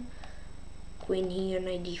 a7. Queen here,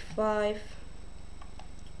 knight d5.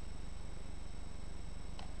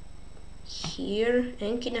 Here,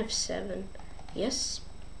 and king f7, yes.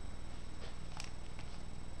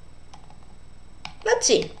 Let's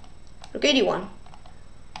see. Rook d1.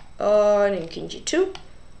 And then king g2.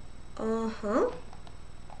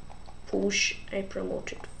 Push. I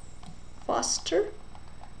promoted faster.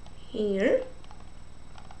 Here.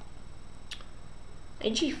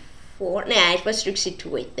 g4. Nah, it was rook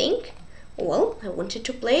c2, I think. Well, I wanted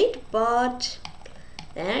to play it, but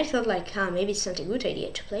then I thought like, maybe it's not a good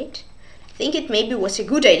idea to play it. I think it maybe was a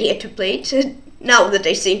good idea to play it, now that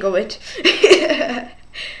I think of it.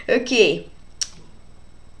 Okay.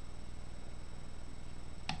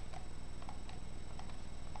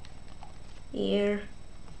 Here,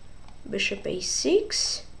 bishop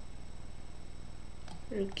a6.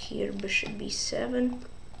 Rook here, bishop b7.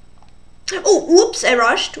 Oh, whoops, I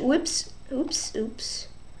rushed. Whoops, oops.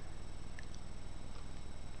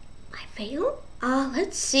 I fail?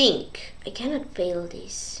 Let's think. I cannot fail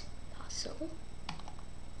this puzzle.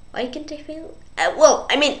 Why can't I fail? Well,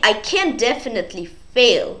 I mean, I can definitely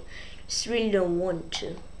fail. Just really don't want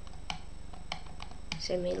to.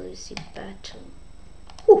 So I may lose the battle.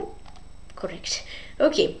 Whew. Correct.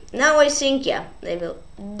 Okay, now I think, yeah, I will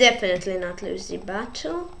definitely not lose the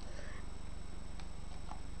battle.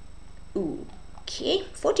 Okay,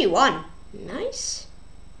 41. Nice.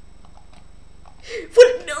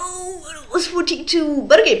 No, it was 42.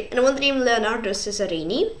 But okay, and one name Leonardo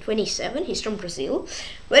Cesarini, 27. He's from Brazil.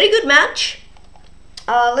 Very good match.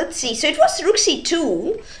 Let's see. So it was rook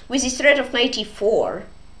c2 with the threat of knight e4.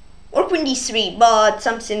 Or queen d3, but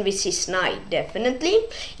something with his knight, definitely.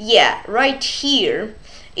 Yeah, right here.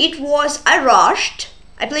 It was, I rushed.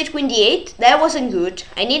 I played queen d8. That wasn't good.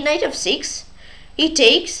 I need knight f6. He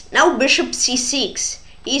takes. Now bishop c6.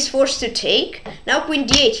 He's forced to take. Now queen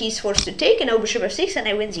d8. He's forced to take. And now bishop f6, and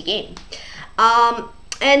I win the game.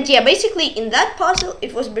 And yeah, basically in that puzzle,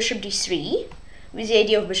 it was bishop d3 with the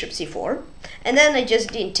idea of bishop c4. And then I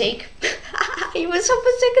just didn't take. He was half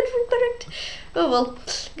a second from correct. Oh well,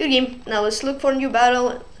 good game. Now let's look for a new battle.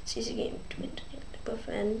 Let's see the game.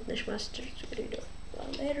 And Grandmaster.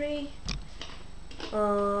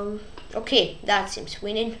 Okay, that seems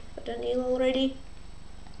winning for Daniil already.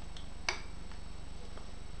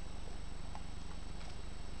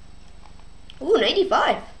 Ooh,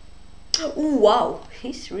 95. Ooh, wow,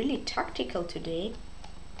 he's really tactical today.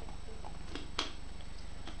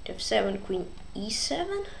 F7, queen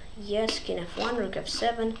e7. Yes, king f1, rook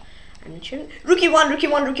f7. I'm not sure. Rook e1, rook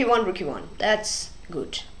e1, rook e1, rook e1. That's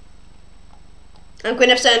good. And queen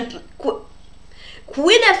f7,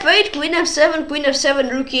 queen f8, queen f7, queen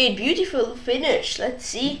f7, rook e8. Beautiful finish. Let's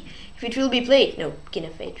see if it will be played. No, king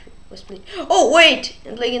f8 was played. Oh, wait.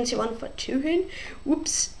 And playing c1 for Tykhon.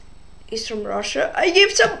 Whoops. He's from Russia. I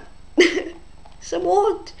gave some... some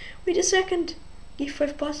what? Wait a second. Give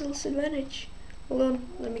 5 puzzles advantage. Hold on,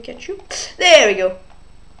 let me catch you. There we go.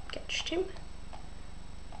 Catched him.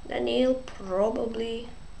 Daniel probably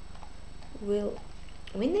will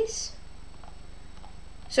win this.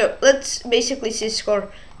 So let's basically see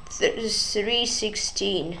score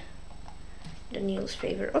 3-16. Daniel's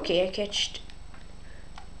favor. Okay, I catched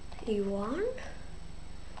E1.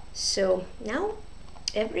 So now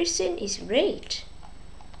everything is great.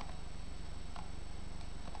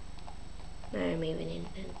 I'm even in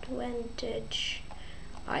advantage.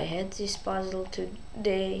 I had this puzzle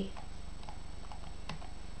today.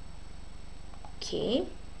 Okay.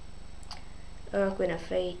 Queen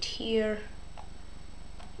of 8 here.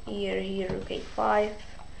 Here, okay, 5.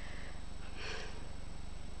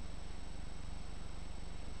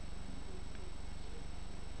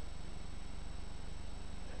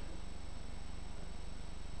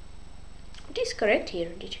 It is correct here.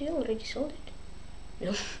 Did he already solve it?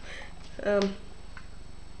 No.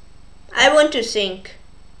 I want to think.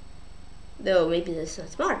 Though maybe that's not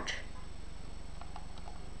smart.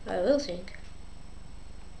 I will think.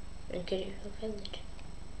 And can you help it?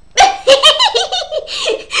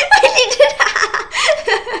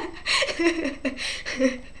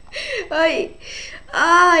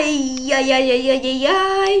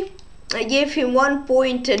 I gave him 1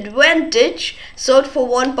 point advantage. Thought for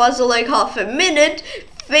one puzzle like half a minute.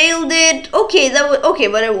 Failed it. Okay, that was okay,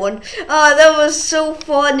 but I won. That was so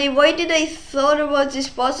funny. Why did I thought about this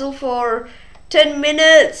puzzle for 10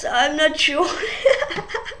 minutes? I'm not sure.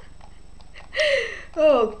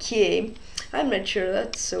 Okay, I'm not sure.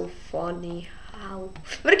 That's so funny. How?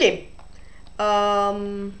 But okay.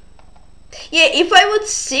 Yeah, if I would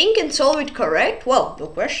think and solve it correct, well, no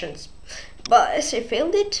questions. But as I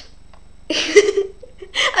failed it,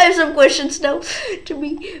 I have some questions now to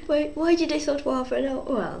me. Why did I thought for half an hour?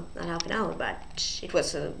 Well, not half an hour, but it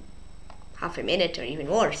was half a minute or even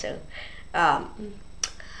more. So,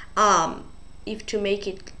 if to make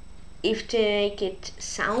it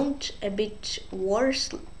sound a bit worse,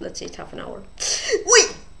 let's say it's half an hour.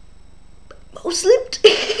 Wait, mouse slipped.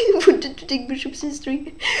 Wanted to take bishop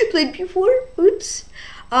c3. Played b4. Oops. Did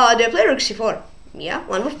I play rook c4? Yeah,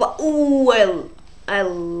 one move. But oh well, I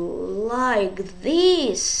like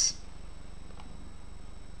this.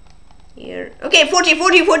 Here. Okay,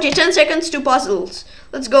 40. 10 seconds, 2 puzzles.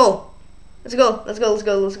 Let's go. Let's go.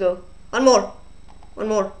 One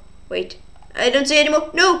more. Wait. I don't see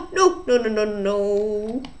anymore. No.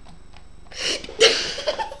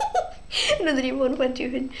 Another e1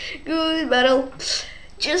 Tykhon. Good battle.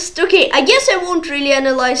 Just okay. I guess I won't really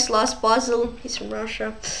analyze last puzzle. He's from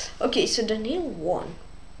Russia. Okay, so Daniel won.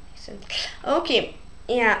 Okay,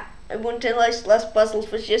 yeah, I won't analyze last puzzle.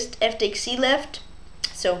 Was just f takes c left.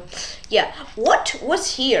 So yeah, what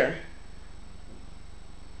was here?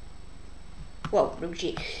 Well, rook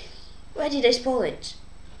g. Why did I spoil it?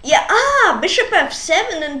 Yeah, bishop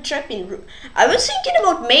f7 and trapping rook. I was thinking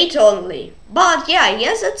about mate only, but yeah, I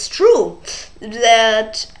guess that's true.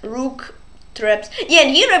 That rook traps. Yeah,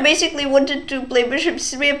 and here I basically wanted to play bishop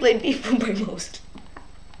c3. I played b4 by most.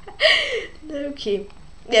 Okay.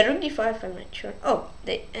 Yeah, rook d5, I'm not sure. Oh,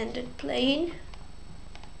 they ended playing.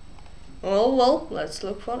 Oh, well, let's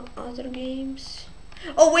look for other games.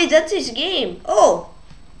 Oh, wait, that's his game. Oh,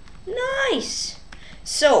 nice.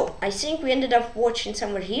 So, I think we ended up watching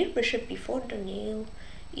somewhere here. Bishop b4, Daniel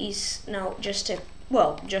is now just a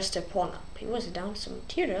pawn up. He was down some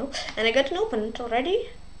material. And I got an opponent already.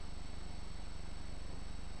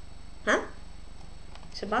 Huh?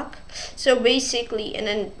 So back. So basically, and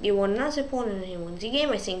then you won another pawn and then he won the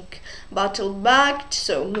game. I think battle backed.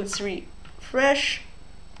 So let's refresh.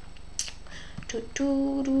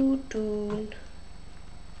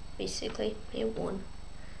 Basically, he won.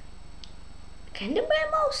 Kinda by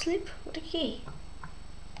a mouse slip. What a key.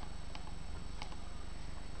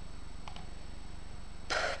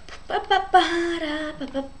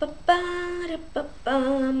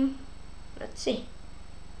 Let's see.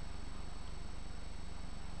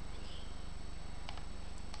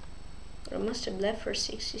 I must have left for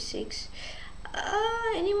 66.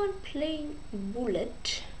 Anyone playing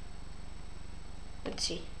bullet? Let's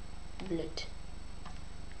see. Bullet.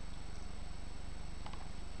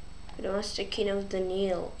 Grandmaster King of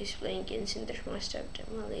Daniel is playing against International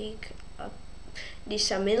Malik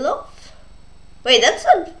Disamilov. Wait, that's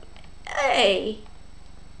not. Hey,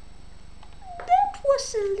 that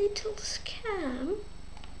was a little scam.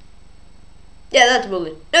 Yeah, that's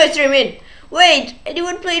bullet. No, it's Remin. Wait,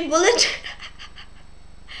 anyone played bullet?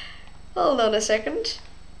 Hold on a second.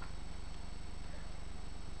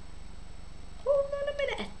 Hold on a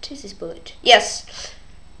minute. This is bullet. Yes.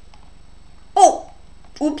 Oh,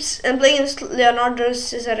 Oops, I'm playing against Leonardo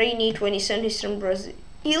Cesarini, 27. He's from Brazil.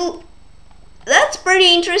 That's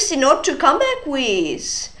pretty interesting not to come back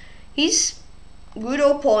with. He's good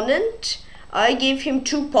opponent. I gave him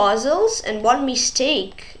 2 puzzles and 1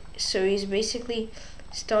 mistake. So he's basically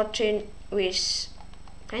starting with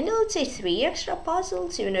kind of, let's say, 3 extra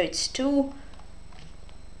puzzles, even though it's 2.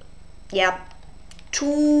 Yeah,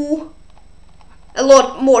 2. A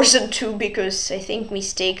lot more than 2, because I think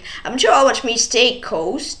mistake. I'm not sure how much mistake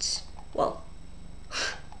costs. Well,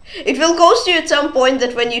 it will cost you at some point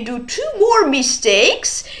that when you do 2 more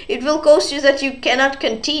mistakes, it will cost you that you cannot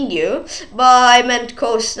continue. But I meant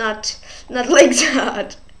cost, not like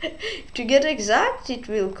that. To get exact, it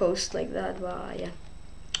will cost like that. But yeah.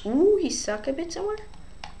 Ooh, he suck a bit somewhere.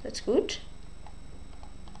 That's good.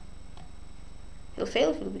 He'll fail.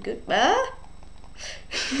 It will be good. Ah.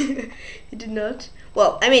 He did not.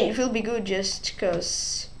 Well, I mean, it will be good just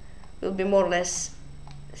because it will be more or less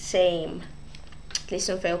same. At least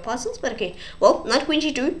some fail puzzles, but okay. Well, not queen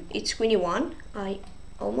g2, it's queen e1. I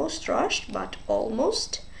almost rushed, but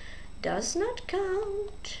almost does not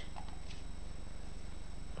count.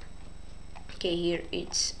 Okay, here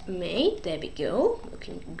it's mate. There we go.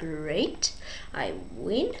 Looking great. I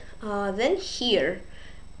win. Then here.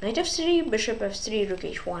 Knight f3, bishop f3, rook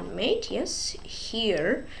h1 mate, yes.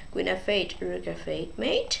 Here, queen f8, rook f8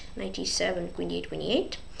 mate, knight e7, queen d8, queen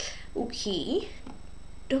e8. Okay,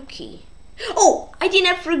 okay. Oh, I didn't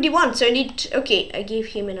have rook d1, so I need, okay, I gave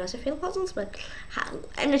him another failed puzzles, but how,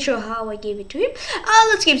 I'm not sure how I gave it to him.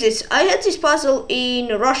 Let's keep this. I had this puzzle in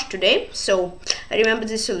a rush today, so I remember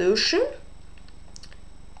the solution.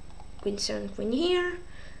 Queen 7, queen here.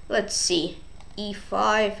 Let's see,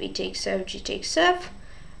 e5, e takes f, g takes f.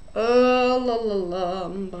 I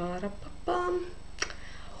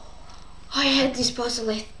had this puzzle,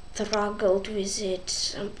 I struggled with it at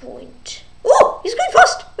some point. Oh, he's going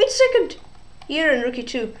fast! Wait a second! Here and rook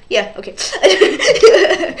e2. Yeah, okay.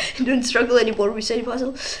 Don't struggle anymore with any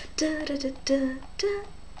puzzle. Did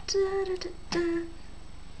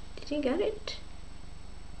he get it?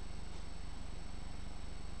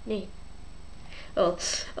 No.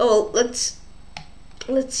 Oh, let's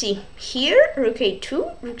see. Here, rook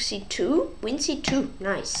a2, rook c2, queen c2.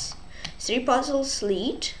 Nice. 3 puzzles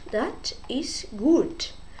lead. That is good.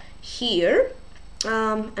 Here,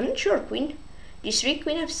 I'm not sure. Queen d3,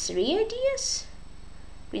 queen f3 ideas.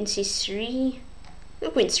 Queen c3,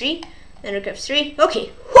 queen 3, and rook f3.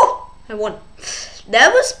 Okay, whew, I won.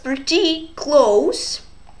 That was pretty close.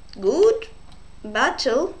 Good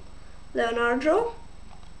battle, Leonardo.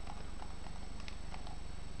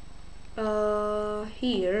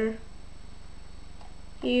 Here,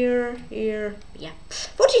 yeah.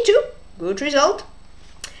 42, good result.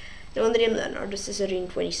 No wonder him, Leonardo Cesarini,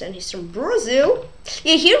 27, he's from Brazil.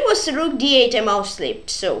 Yeah, here was rook d8, I mouse slipped,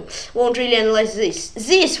 so won't really analyze this.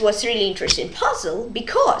 This was really interesting puzzle,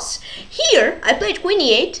 because here I played queen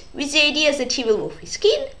e8 with the idea that he will move his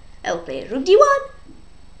king, I'll play rook d1,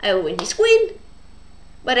 I will win his queen,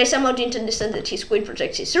 but I somehow didn't understand that his queen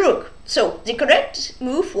protects his rook. So the correct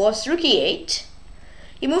move was rook e8,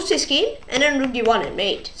 he moves his king, and then rook d1 and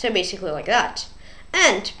mate, so basically like that.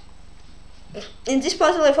 And in this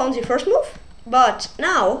puzzle I found the first move, but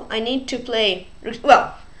now I need to play rook,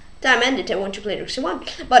 well, time ended, I want to play rook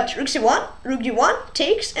c1, but rook c1, rook d1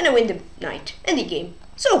 takes, and I win the knight and the game.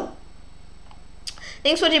 So,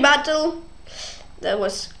 thanks for the battle, that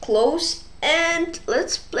was close, and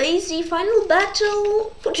let's play the final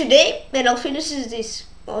battle for today, and I'll finish this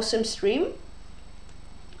awesome stream.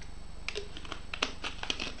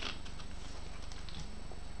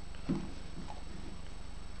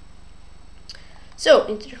 So,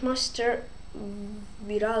 International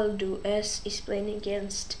Grandmaster S is playing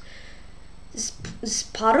against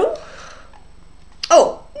Sparrow.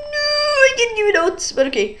 Oh, no, I didn't give notes, but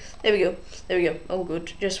okay, there we go, oh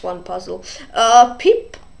good, just one puzzle.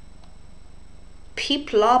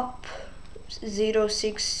 Peplop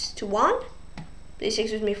 0621. Please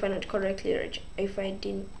excuse me if I not correctly if I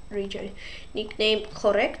didn't read your nickname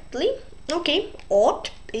correctly. Okay,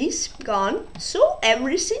 odd is gone, so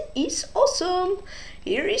everything is awesome.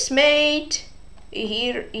 Here is mate.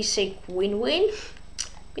 Here is a win-win.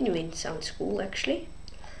 Win-win sounds cool actually.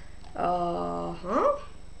 I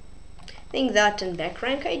think that and back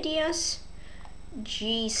rank ideas.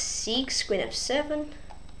 G6, queen f7.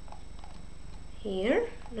 Here,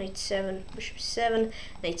 knight 7, bishop 7,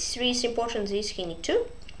 knight 3 is important. This king e2.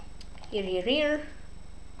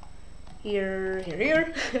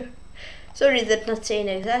 Here. Sorry that not saying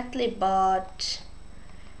exactly, but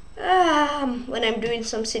when I'm doing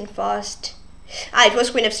something fast. It was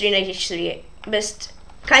queen f3, knight h3. Best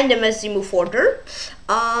kind of messy move order.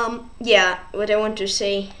 Yeah, what I want to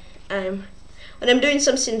say, when I'm doing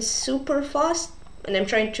something super fast and I'm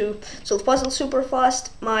trying to solve puzzles super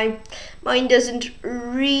fast, my mind doesn't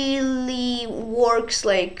really works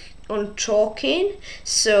like on talking.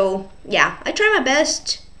 So yeah, I try my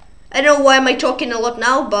best. I don't know why am I talking a lot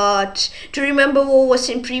now, but to remember what was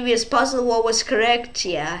in previous puzzle, what was correct,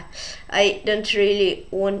 yeah, I don't really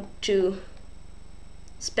want to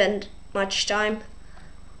spend much time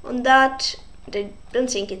on that. I don't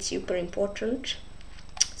think it's super important.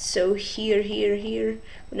 So here, I'm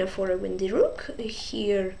gonna for a win the rook,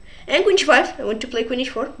 here, and queen g5, I want to play queen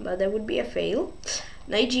h4, but that would be a fail.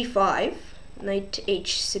 Knight g5, knight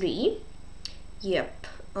h3, yep,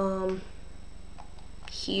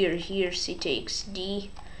 here c takes d,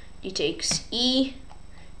 d takes e,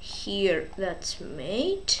 here that's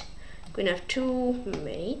mate, queen f2,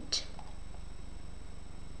 mate.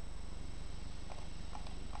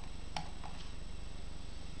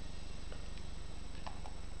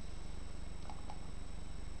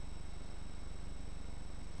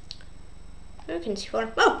 Can see for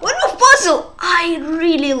one more puzzle. I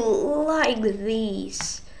really like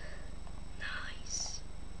these. Nice.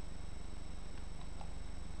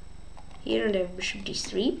 Here and I have bishop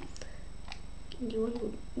d3. d1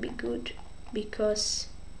 would be good because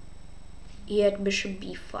he had bishop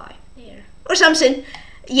b5 there or something.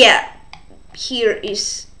 Yeah, here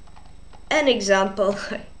is an example.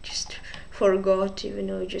 I just forgot, even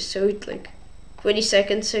though I just saw it like 20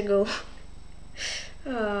 seconds ago.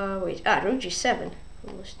 Wait, rook g7.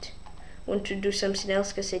 Almost want to do something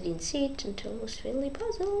else because I didn't see it until almost failed the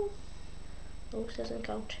puzzle. Almost doesn't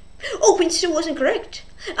count. Oh, queen c2 wasn't correct.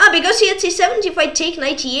 Because he had c7 if I take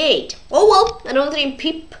knight e8. Oh well, another in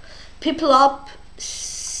people up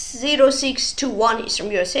 0621 is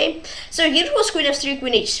from USA. So here it was queen f3,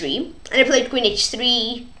 queen h3, and I played queen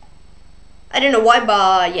h3. I don't know why,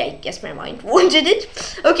 but yeah, I guess my mind wanted it.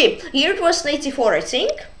 Okay, here it was knight c4, I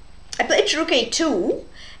think. I played rook a2,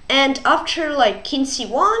 and after like king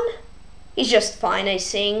c1, it's just fine, I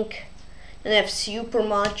think. Don't have super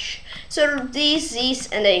much. So this,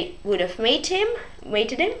 and I would have mated him.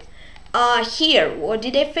 Here, what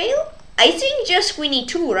did I fail? I think just queen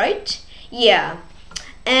e2, right? Yeah.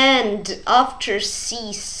 And after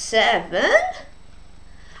c7,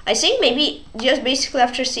 I think maybe just basically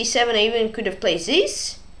after c7, I even could have played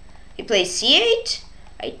this. He plays c8.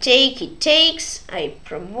 I take, he takes, I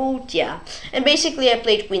promote, yeah. And basically I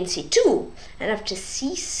played queen c2, and after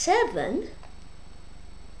c7,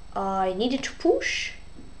 I needed to push.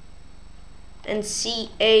 And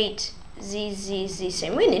c8, this,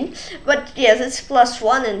 I'm winning. But yeah, that's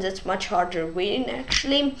 +1, and that's much harder winning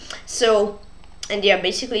actually. So, and yeah,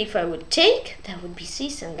 basically if I would take, that would be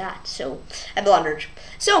this and that. So, I blundered.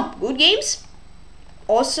 So, good games.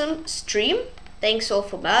 Awesome stream. Thanks all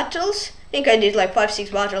for battles. I think I did like 5-6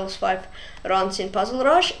 battles, 5 runs in Puzzle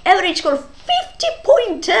Rush. Average score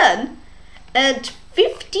 50.10 and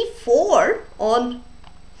 54 on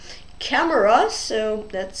camera, so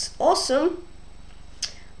that's awesome.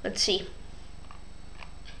 Let's see.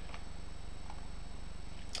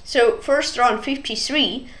 So first round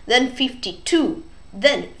 53, then 52,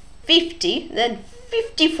 then 50, then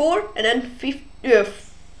 54, and then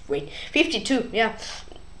 52, yeah.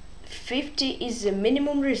 50 is the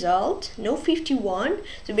minimum result, no 51,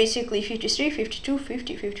 so basically 53, 52,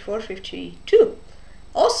 50, 54, 52.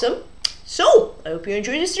 Awesome. So, I hope you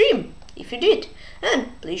enjoyed the stream. If you did,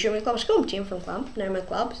 and please join my club's team from club. Now my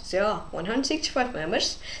club, there are 165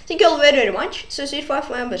 members. Thank you all very much. So 65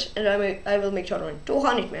 members, and I will make tournament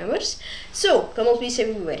 200 members. So, come on, please, I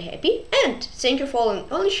will be very happy. And thank you for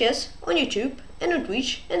following all the shares on YouTube and on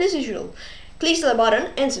Twitch, and as usual, please hit the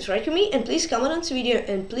button and subscribe to me, and please comment on this video,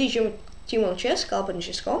 and please join my team on chess,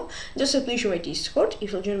 chess.com. Just please join my Discord.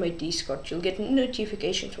 If you'll join my Discord, you'll get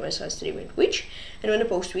notifications when I stream on Twitch and when I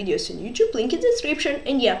post videos on YouTube. Link in the description.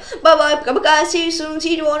 And yeah, bye bye, see you soon,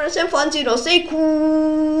 see you on, have fun, see you all, stay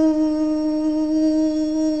cool.